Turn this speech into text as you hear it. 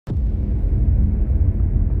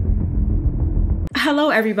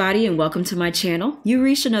Hello everybody and welcome to my channel. You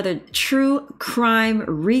reached another true crime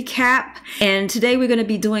recap, and today we're going to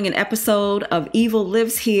be doing an episode of Evil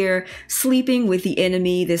Lives Here, Sleeping with the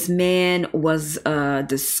Enemy. This man was a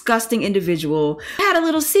disgusting individual, had a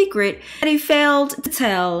little secret that he failed to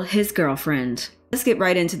tell his girlfriend. Let's get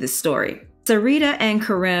right into this story. Sarita and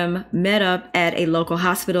Karim met up at a local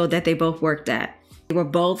hospital that they both worked at. They were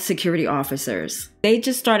both security officers. They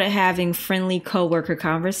just started having friendly co-worker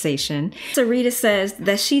conversation. Sarita says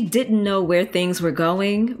that she didn't know where things were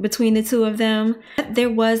going between the two of them, but there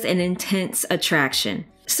was an intense attraction.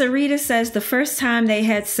 Sarita says the first time they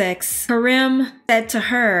had sex, Karim said to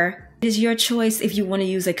her, "It is your choice if you want to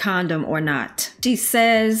use a condom or not." She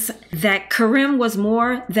says that Karim was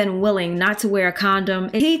more than willing not to wear a condom.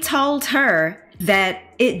 He told her that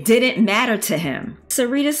it didn't matter to him.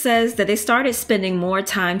 Sarita says that they started spending more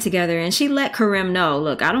time together, and she let Karim know,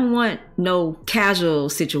 look, I don't want no casual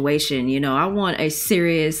situation, I want a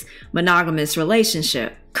serious monogamous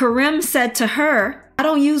relationship. Karim said to her, "I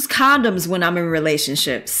don't use condoms when I'm in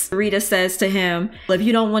relationships." Sarita says to him, well, if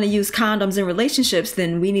you don't want to use condoms in relationships,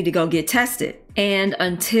 then we need to go get tested. And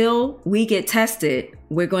until we get tested,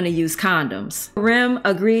 we're going to use condoms. Karim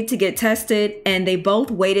agreed to get tested, and they both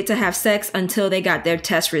waited to have sex until they got their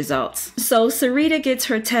test results. So Sarita gets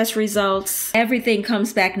her test results. Everything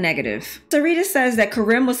comes back negative. Sarita says that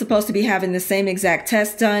Karim was supposed to be having the same exact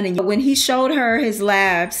test done, and when he showed her his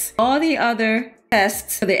labs, all the other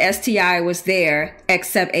tests for the STI was there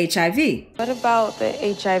except HIV. What about the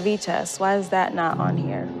HIV test? Why is that not on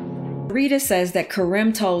here? Sarita says that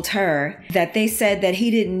Karim told her that they said that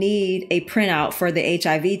he didn't need a printout for the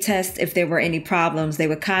HIV test. If there were any problems, they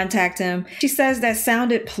would contact him. She says that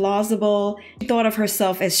sounded plausible. She thought of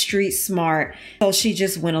herself as street smart, so she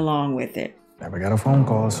just went along with it. Never got a phone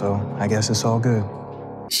call, so I guess it's all good.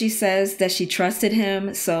 She says that she trusted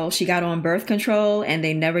him, so she got on birth control and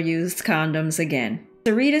they never used condoms again.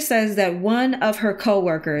 Sarita says that one of her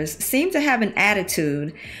coworkers seemed to have an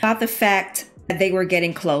attitude about the fact that they were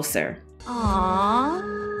getting closer. Aww.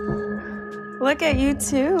 Look at you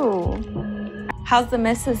too. How's the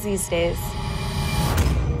missus these days?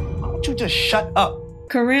 Why don't you just shut up?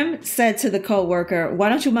 Karim said to the coworker, "Why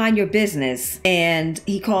don't you mind your business?" And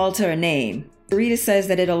he called her a name. Sarita says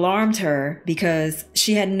that it alarmed her because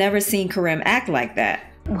she had never seen Karim act like that.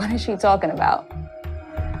 What is she talking about?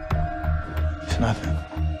 It's nothing.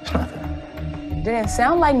 It's nothing. Didn't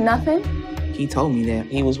sound like nothing. He told me that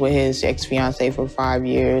he was with his ex-fiancée for 5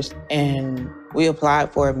 years, and we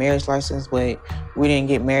applied for a marriage license, but we didn't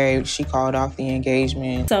get married. She called off the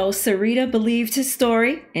engagement. So Sarita believed his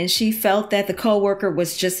story, and she felt that the coworker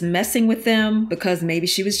was just messing with them because maybe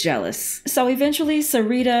she was jealous. So eventually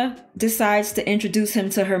Sarita decides to introduce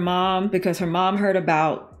him to her mom because her mom heard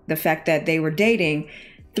about the fact that they were dating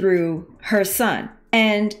through her son.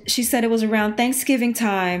 And she said it was around Thanksgiving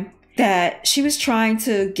time that she was trying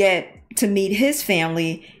to get to meet his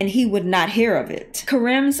family, and he would not hear of it.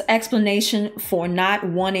 Karim's explanation for not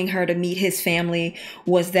wanting her to meet his family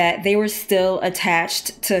was that they were still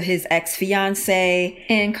attached to his ex-fiancée,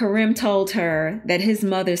 and Karim told her that his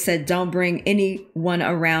mother said, "Don't bring anyone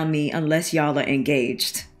around me unless y'all are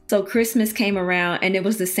engaged." So Christmas came around and it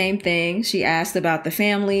was the same thing. She asked about the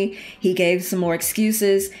family. He gave some more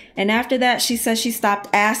excuses. And after that, she says she stopped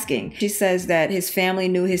asking. She says that his family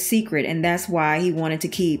knew his secret and that's why he wanted to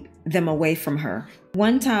keep them away from her.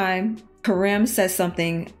 One time, Karim said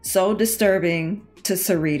something so disturbing to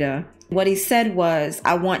Sarita. What he said was,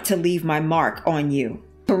 "I want to leave my mark on you."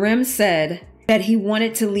 Karim said that he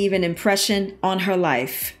wanted to leave an impression on her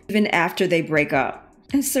life, even after they break up.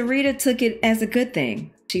 And Sarita took it as a good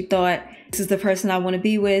thing. She thought, this is the person I want to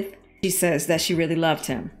be with. She says that she really loved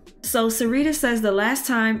him. So Sarita says the last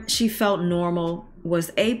time she felt normal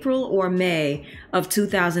was April or May of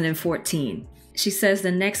 2014. She says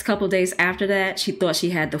the next couple days after that, she thought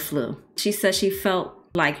she had the flu. She says she felt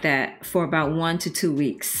like that for about 1 to 2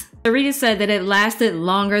 weeks. Sarita said that it lasted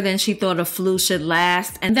longer than she thought a flu should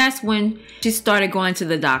last, and that's when she started going to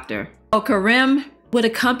the doctor. So Karim would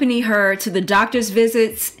accompany her to the doctor's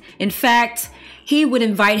visits. In fact, he would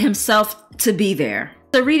invite himself to be there.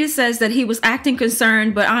 Sarita says that he was acting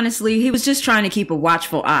concerned, but honestly, he was just trying to keep a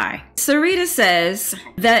watchful eye. Sarita says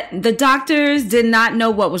that the doctors did not know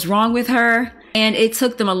what was wrong with her, and it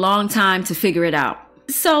took them a long time to figure it out.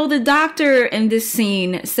 So the doctor in this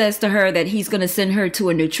scene says to her that he's going to send her to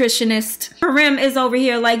a nutritionist. Karim is over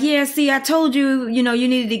here like, yeah, see, I told you, you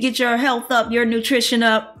needed to get your health up, your nutrition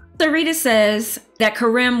up. Sarita says that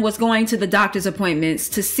Karim was going to the doctor's appointments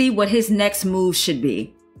to see what his next move should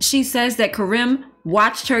be. She says that Karim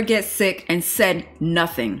watched her get sick and said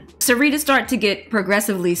nothing. Sarita started to get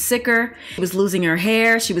progressively sicker. She was losing her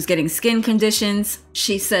hair. She was getting skin conditions.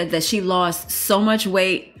 She said that she lost so much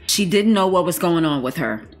weight. She didn't know what was going on with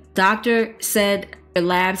her. Doctor said her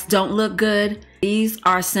labs don't look good. These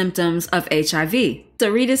are symptoms of HIV.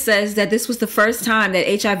 Sarita says that this was the first time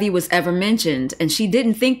that HIV was ever mentioned, and she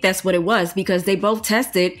didn't think that's what it was because they both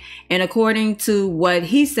tested, and according to what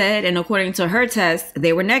he said and according to her test,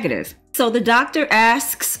 they were negative. So the doctor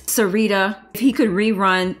asks Sarita if he could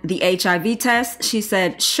rerun the HIV test. She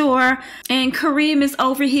said, sure. And Karim is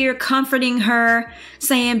over here comforting her,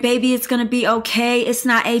 saying, baby, it's gonna be okay. It's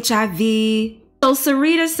not HIV. So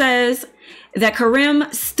Sarita says that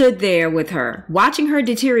Karim stood there with her, watching her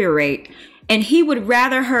deteriorate, and he would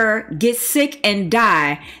rather her get sick and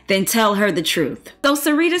die than tell her the truth. So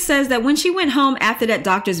Sarita says that when she went home after that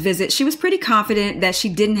doctor's visit, she was pretty confident that she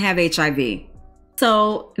didn't have HIV.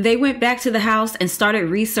 So they went back to the house and started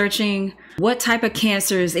researching what type of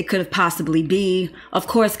cancers it could have possibly be. Of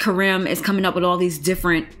course, Karim is coming up with all these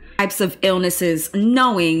different types of illnesses,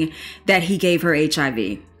 knowing that he gave her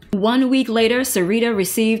HIV. 1 week later, Sarita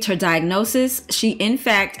received her diagnosis. She, in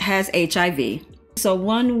fact, has HIV. So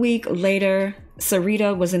 1 week later,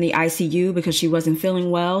 Sarita was in the ICU because she wasn't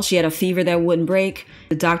feeling well. She had a fever that wouldn't break.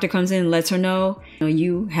 The doctor comes in and lets her know,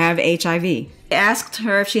 you have HIV. They asked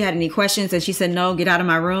her if she had any questions and she said, no, get out of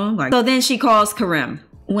my room. So then she calls Karim.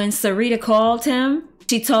 When Sarita called him,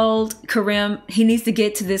 she told Karim he needs to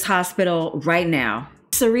get to this hospital right now.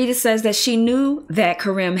 Sarita says that she knew that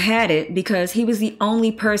Karim had it because he was the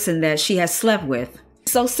only person that she had slept with.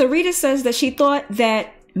 So Sarita says that she thought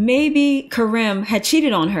that maybe Karim had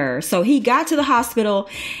cheated on her. So he got to the hospital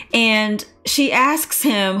and she asks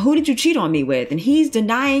him, who did you cheat on me with? And he's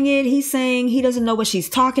denying it. He's saying he doesn't know what she's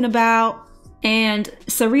talking about. And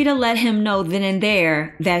Sarita let him know then and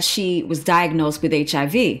there that she was diagnosed with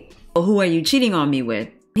HIV. Well, who are you cheating on me with?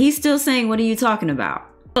 He's still saying, what are you talking about?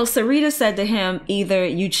 So Sarita said to him, either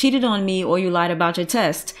you cheated on me or you lied about your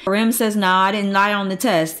test. Karim says, nah, I didn't lie on the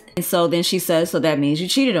test. And so then she says, so that means you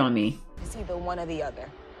cheated on me. It's either one or the other.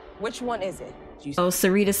 Which one is it? So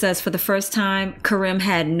Sarita says for the first time, Karim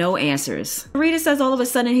had no answers. Sarita says all of a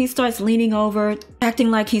sudden he starts leaning over, acting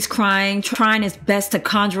like he's crying, trying his best to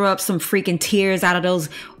conjure up some freaking tears out of those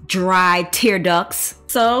dry tear ducts.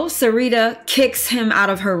 So Sarita kicks him out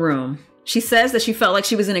of her room. She says that she felt like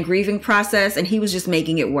she was in a grieving process and he was just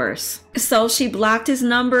making it worse. So she blocked his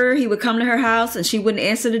number. He would come to her house and she wouldn't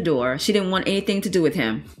answer the door. She didn't want anything to do with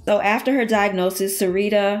him. So after her diagnosis,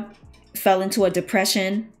 Sarita fell into a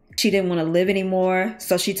depression. She didn't want to live anymore,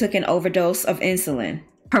 so she took an overdose of insulin.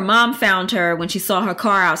 Her mom found her when she saw her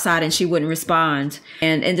car outside and she wouldn't respond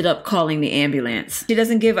and ended up calling the ambulance. She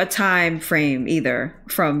doesn't give a time frame either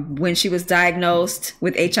from when she was diagnosed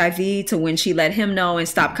with HIV to when she let him know and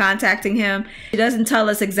stopped contacting him. She doesn't tell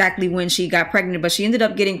us exactly when she got pregnant, but she ended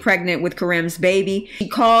up getting pregnant with Karim's baby. She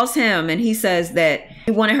calls him and he says that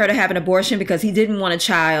he wanted her to have an abortion because he didn't want a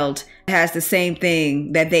child that has the same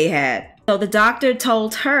thing that they had. So the doctor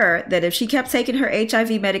told her that if she kept taking her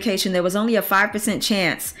HIV medication, there was only a 5%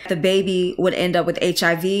 chance the baby would end up with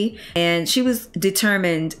HIV, and she was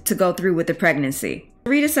determined to go through with the pregnancy.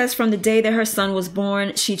 Sarita says from the day that her son was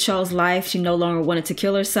born, she chose life. She no longer wanted to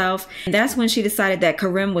kill herself. And that's when she decided that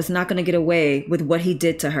Karim was not going to get away with what he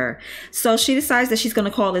did to her. So she decides that she's going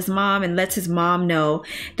to call his mom and lets his mom know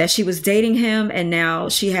that she was dating him and now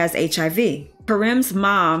she has HIV. Karim's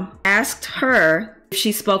mom asked her if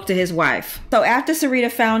she spoke to his wife. So after Sarita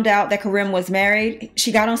found out that Karim was married,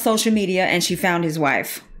 she got on social media and she found his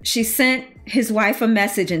wife. She sent his wife a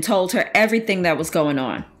message and told her everything that was going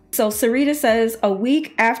on. So Sarita says a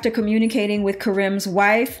week after communicating with Karim's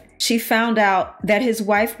wife, she found out that his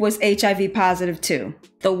wife was HIV positive too.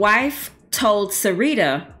 The wife told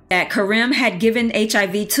Sarita that Karim had given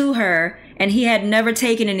HIV to her and he had never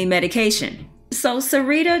taken any medication. So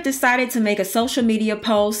Sarita decided to make a social media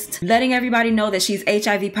post letting everybody know that she's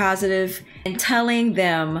HIV positive and telling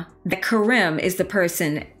them that Karim is the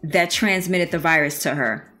person that transmitted the virus to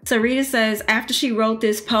her. Sarita says after she wrote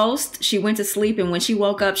this post, she went to sleep and when she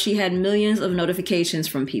woke up, she had millions of notifications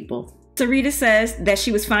from people. Sarita says that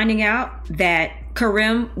she was finding out that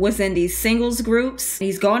Karim was in these singles groups.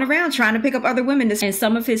 He's going around trying to pick up other women. And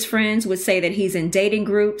some of his friends would say that he's in dating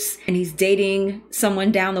groups and he's dating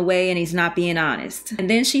someone down the way and he's not being honest. And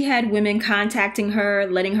then she had women contacting her,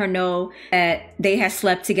 letting her know that they had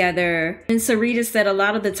slept together. And Sarita said a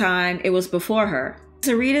lot of the time it was before her.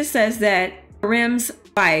 Sarita says that Karim's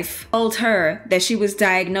wife told her that she was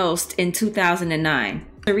diagnosed in 2009.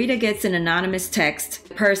 Sarita gets an anonymous text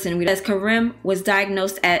person who says Karim was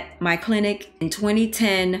diagnosed at my clinic in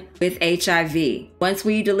 2010 with HIV. Once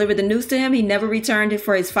we delivered the news to him, he never returned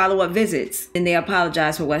for his follow-up visits, and they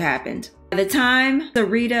apologized for what happened. By the time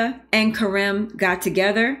Sarita and Karim got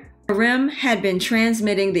together, Karim had been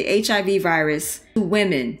transmitting the HIV virus to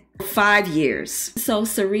women for 5 years. So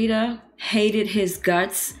Sarita hated his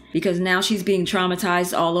guts because now she's being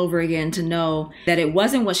traumatized all over again to know that it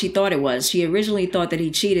wasn't what she thought it was. She originally thought that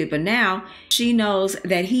he cheated, but now she knows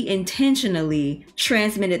that he intentionally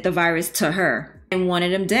transmitted the virus to her and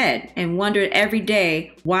wanted him dead, and wondered every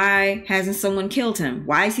day, why hasn't someone killed him?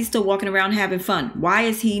 Why is he still walking around having fun? Why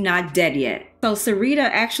is he not dead yet? So Sarita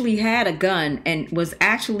actually had a gun and was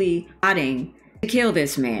actually plotting to kill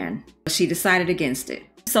this man. She decided against it.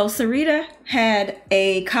 So Sarita had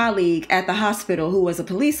a colleague at the hospital who was a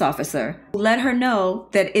police officer who let her know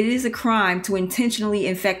that it is a crime to intentionally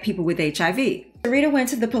infect people with HIV. Sarita went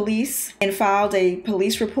to the police and filed a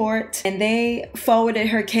police report, and they forwarded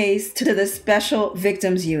her case to the Special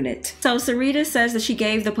Victims Unit. So Sarita says that she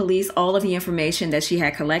gave the police all of the information that she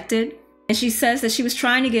had collected, and she says that she was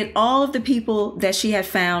trying to get all of the people that she had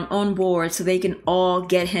found on board so they can all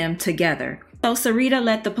get him together. So Sarita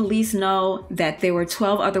let the police know that there were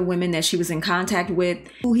 12 other women that she was in contact with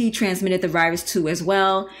who he transmitted the virus to as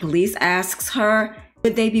well. Police asks her,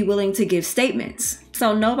 would they be willing to give statements?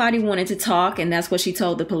 So nobody wanted to talk, and that's what she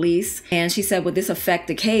told the police. And she said, would this affect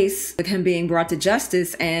the case with him being brought to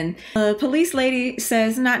justice? And the police lady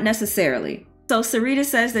says, not necessarily. So Sarita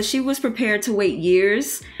says that she was prepared to wait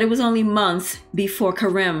years. It was only months before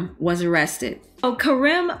Karim was arrested. So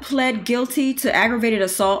Karim pled guilty to aggravated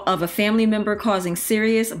assault of a family member causing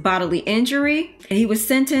serious bodily injury, and he was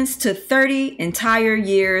sentenced to 30 entire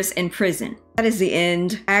years in prison. That is the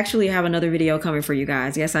end. I actually have another video coming for you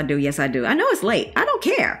guys. Yes, I do. Yes, I do. I know it's late. I don't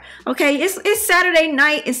care. Okay, it's Saturday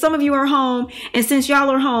night and some of you are home. And since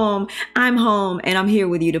y'all are home, I'm home and I'm here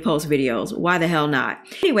with you to post videos. Why the hell not?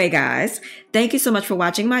 Anyway, guys, thank you so much for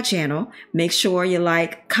watching my channel. Make sure you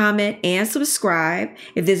like, comment, and subscribe.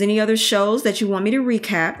 If there's any other shows that you want me to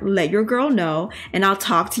recap, let your girl know. And I'll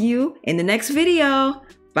talk to you in the next video.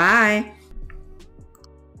 Bye.